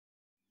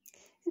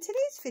In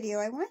today's video,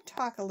 I want to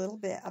talk a little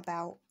bit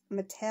about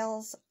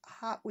Mattel's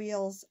Hot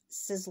Wheels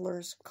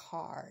Sizzlers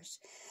cars.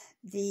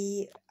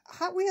 The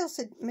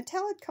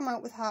Mattel had come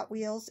out with Hot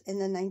Wheels in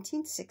the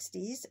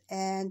 1960s,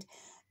 and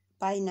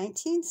by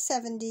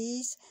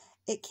 1970s,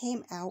 it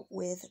came out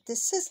with the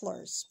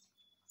Sizzlers.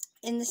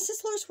 And the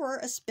Sizzlers were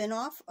a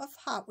spin-off of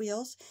Hot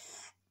Wheels,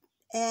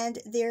 and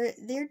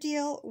their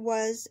deal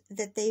was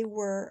that they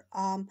were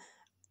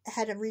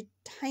had a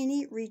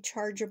tiny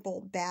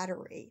rechargeable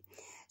battery.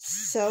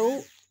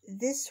 So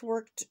this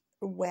worked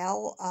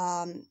well,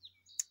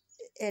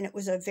 and it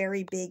was a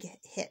very big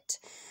hit.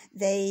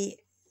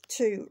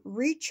 To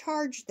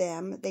recharge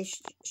them, they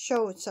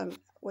showed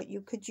what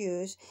you could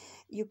use.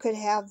 You could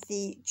have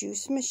the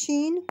juice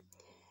machine,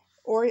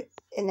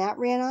 and that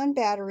ran on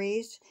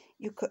batteries.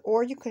 You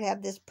could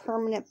have this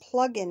permanent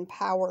plug-in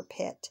power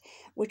pit,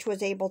 which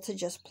was able to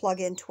just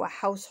plug into a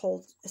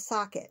household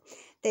socket.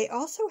 They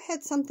also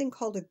had something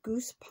called a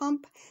goose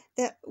pump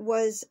that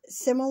was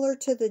similar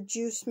to the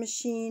juice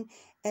machine,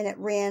 and it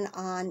ran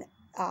on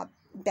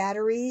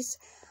batteries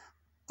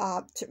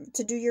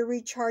to do your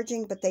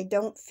recharging, but they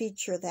don't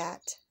feature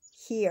that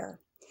here.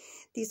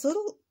 These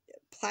little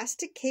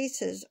plastic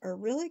cases are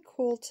really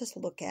cool to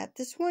look at.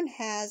 This one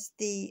has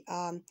the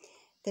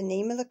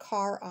name of the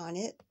car on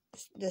it,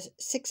 the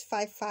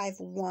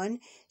 6551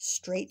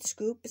 straight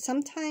scoop.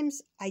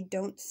 Sometimes I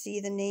don't see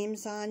the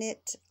names on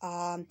it.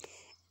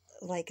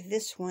 Like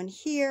this one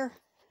here,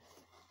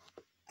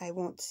 I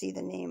won't see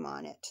the name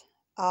on it.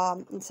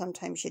 And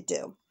sometimes you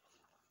do.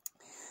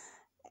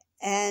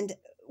 And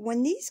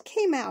when these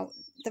came out,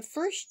 the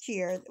first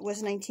year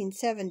was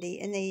 1970,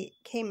 and they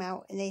came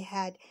out and they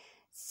had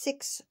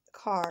 6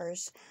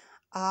 cars.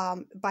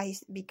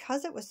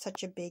 Because it was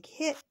such a big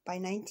hit, by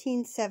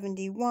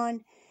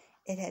 1971,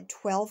 it had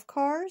 12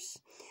 cars,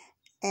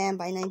 and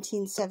by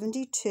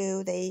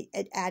 1972, they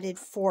had added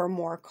 4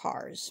 more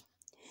cars.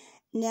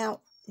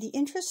 Now, the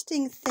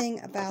interesting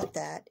thing about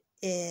that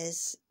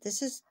is,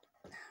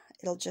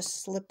 it'll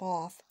just slip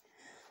off.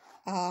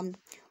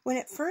 When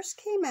it first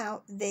came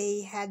out,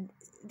 they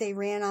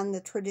ran on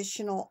the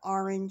traditional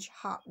orange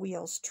Hot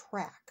Wheels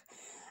track.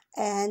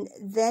 And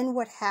then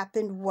what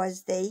happened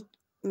was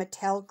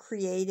Mattel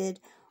created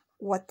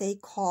what they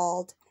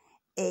called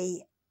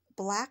a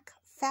black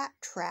fat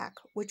track,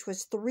 which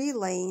was 3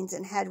 lanes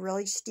and had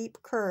really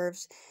steep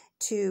curves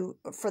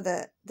for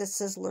the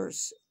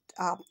Sizzlers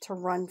to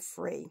run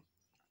free.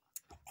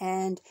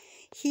 And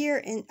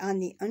here on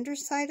the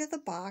underside of the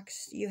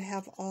box, you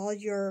have all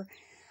your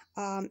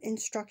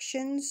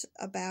instructions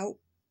about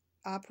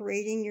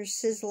operating your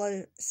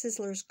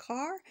Sizzlers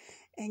car,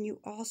 and you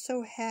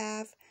also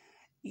have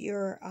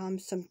your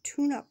some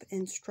tune-up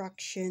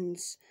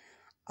instructions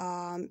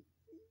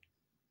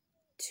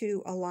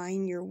to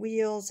align your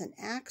wheels and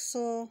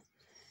axle,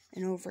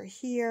 and over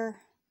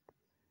here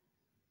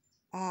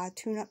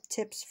tune-up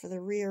tips for the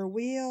rear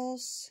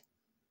wheels.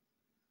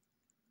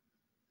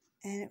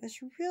 And it was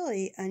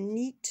really a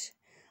neat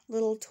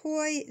little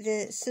toy.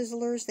 The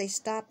Sizzlers, they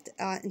stopped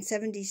in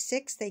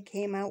 76. They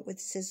came out with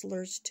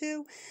Sizzlers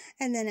 2,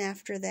 and then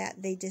after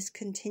that they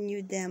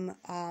discontinued them.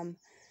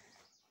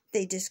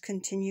 They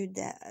discontinued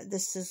the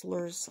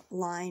Sizzlers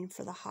line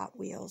for the Hot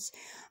Wheels.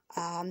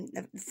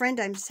 The friend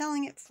I'm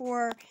selling it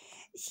for,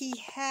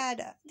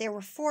 there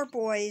were 4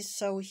 boys,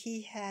 so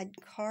he had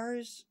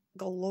cars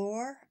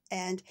galore,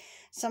 and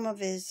some of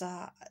his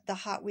the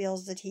Hot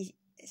Wheels that he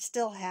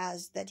still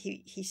has that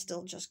he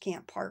still just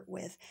can't part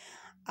with.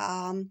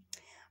 But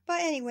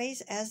anyways,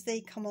 as they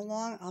come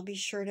along, I'll be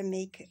sure to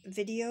make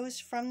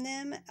videos from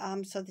them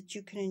so that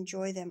you can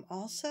enjoy them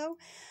also.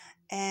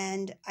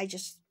 And I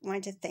just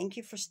wanted to thank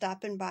you for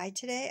stopping by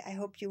today. I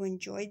hope you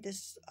enjoyed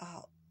this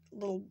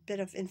little bit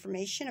of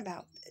information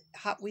about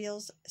Hot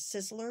Wheels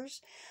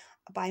Sizzlers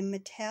by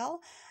Mattel.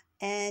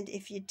 And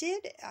if you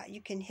did,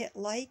 you can hit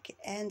like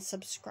and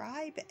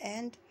subscribe.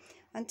 And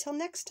until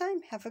next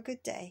time, have a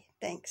good day.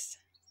 Thanks.